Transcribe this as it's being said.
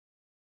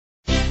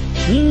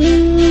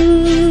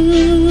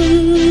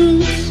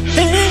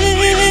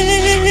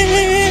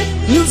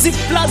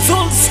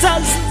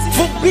MUSIC+ALLSTARS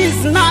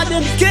FOREVER Naddie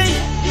and Kay.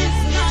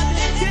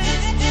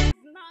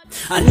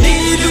 I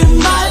need you in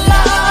my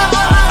life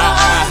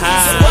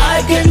so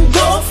I can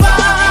go far.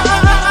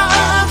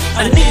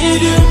 I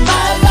need you in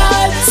my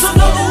life so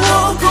don't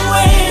walk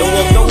away. Don't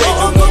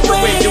walk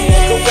away.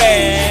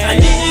 I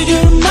need you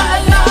in my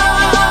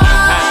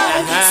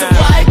life so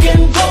I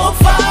can go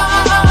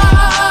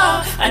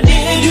far. I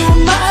need you in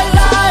my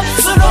life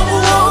so don't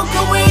walk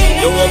away.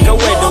 Don't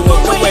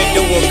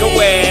walk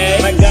away.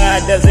 My God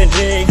doesn't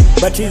drink,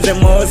 but He's the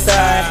Most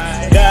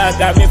High. God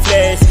got me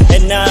flesh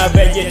and now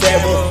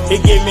vegetable. He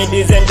give me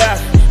this and that,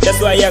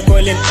 that's why I call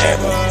Him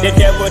able. The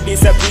devil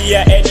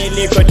disappear, any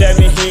liquor tell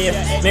me here.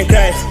 Man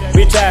Christ,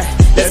 we try,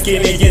 the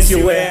skinny jeans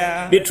you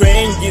wear.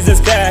 Betraying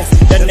Jesus Christ,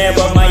 that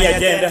never my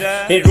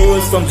agenda. He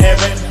rules from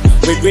heaven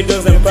with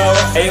riddles and power.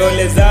 I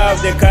always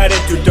have the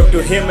courage to talk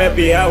to Him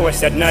every hour.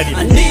 Shaddie Naddie.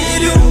 I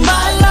need you in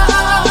my life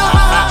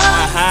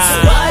so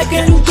I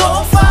can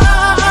go far.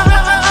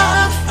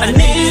 I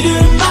need you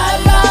in my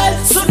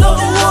life so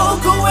don't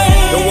walk away.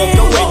 Don't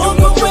walk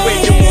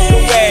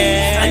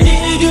away. I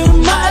need you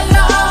in my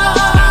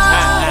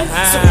life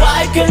so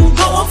I can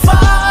go far.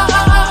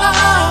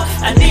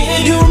 I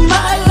need you in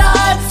my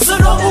life so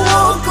don't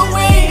walk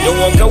away.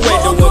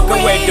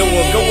 Don't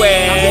walk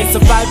away. I've been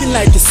surviving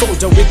like a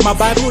soldier with my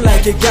Bible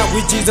like a guy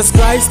with Jesus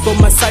Christ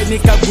on my side.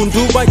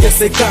 Nikagundua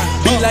yes I can.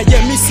 Bila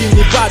yemi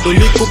sini bado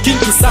niko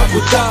kingi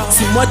sabuta.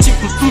 Simwachi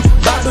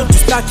bado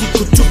justaki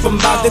kutupa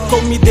mba. They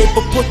call me the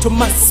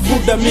hippopotamus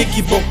Buddha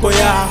miki boko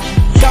ya.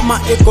 Kama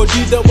eko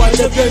dida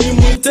wacha gani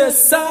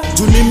mwitesa.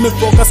 Juni me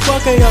focus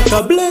kwake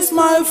yaka bless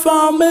my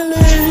family.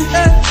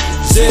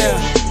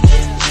 Yeah.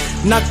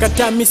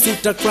 Nakata mi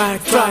sita cry,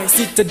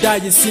 sita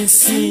die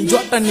sinsi.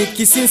 Jwata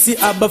niki sinsi,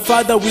 Abba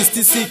Father we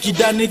still see.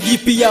 Kidane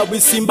gipi ya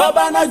wisi,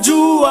 Baba na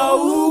jua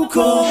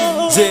uko.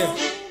 Yeah.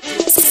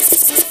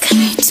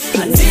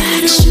 I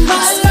need you in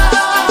my life